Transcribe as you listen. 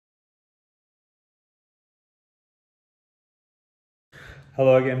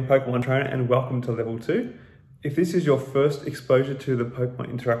Hello again, Pokemon Trainer, and welcome to Level 2. If this is your first exposure to the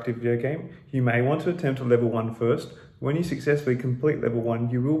Pokemon interactive video game, you may want to attempt Level 1 first. When you successfully complete Level 1,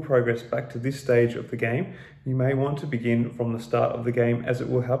 you will progress back to this stage of the game. You may want to begin from the start of the game, as it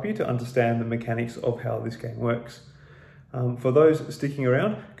will help you to understand the mechanics of how this game works. For those sticking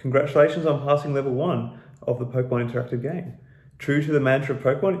around, congratulations on passing Level 1 of the Pokemon interactive game. True to the mantra of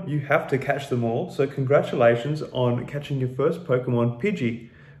Pokemon, you have to catch them all, so congratulations on catching your first Pokemon,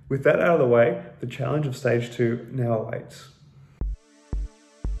 Pidgey. With that out of the way, the challenge of Stage 2 now awaits.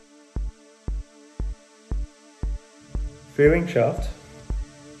 Feeling chuffed?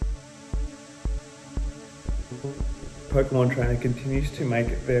 Pokemon Trainer continues to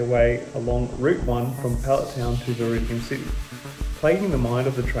make their way along Route 1 from Pallet Town to Viridian City. Plaguing the mind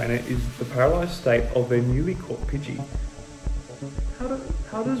of the trainer is the paralysed state of their newly caught Pidgey.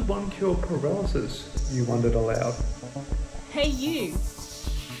 How does one cure paralysis? You wondered aloud. Hey you!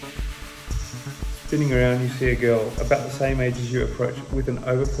 Spinning around, you see a girl about the same age as you approach with an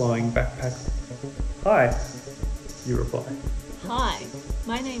overflowing backpack. Hi, you reply. Hi,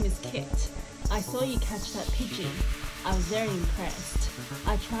 my name is Kit. I saw you catch that Pidgey. I was very impressed.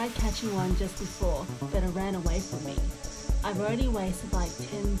 I tried catching one just before, but it ran away from me. I've already wasted like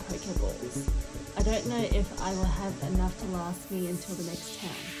 10 Pokeballs. I don't know if I will have enough to last me until the next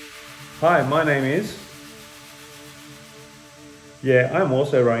town. Hi, my name is... Yeah, I'm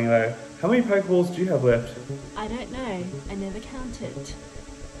also running low. How many Pokeballs do you have left? I don't know. I never counted.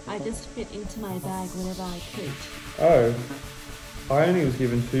 I just fit into my bag whenever I could. Oh, I only was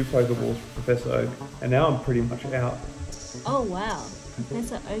given 2 Pokeballs from Professor Oak, and now I'm pretty much out. Oh wow,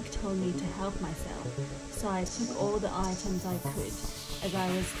 Professor Oak told me to help myself, so I took all the items I could, as I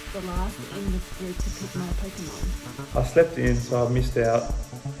was the last in the group to pick my Pokemon. I slept in, so I missed out.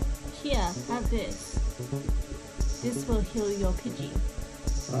 Here, have this. This will heal your Pidgey.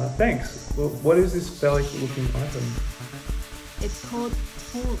 Thanks. Well, what is this phallic looking item? It's called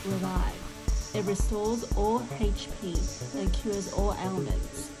Full Revive. It restores all HP and cures all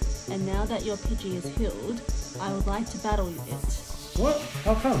ailments. And now that your Pidgey is healed, I would like to battle it. What?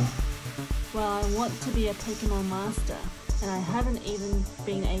 How come? Well, I want to be a Pokemon master, and I haven't even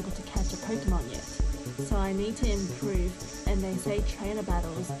been able to catch a Pokemon yet. So I need to improve, and they say trainer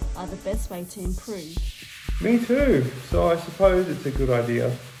battles are the best way to improve. Me too, so I suppose it's a good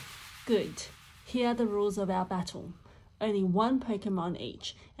idea. Good. Here are the rules of our battle. Only 1 Pokemon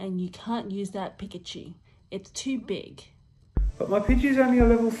each, and you can't use that Pikachu. It's too big. But my Pidgey's only a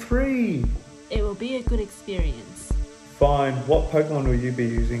level 3. It will be a good experience. Fine, what Pokemon will you be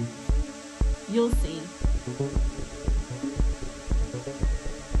using? You'll see.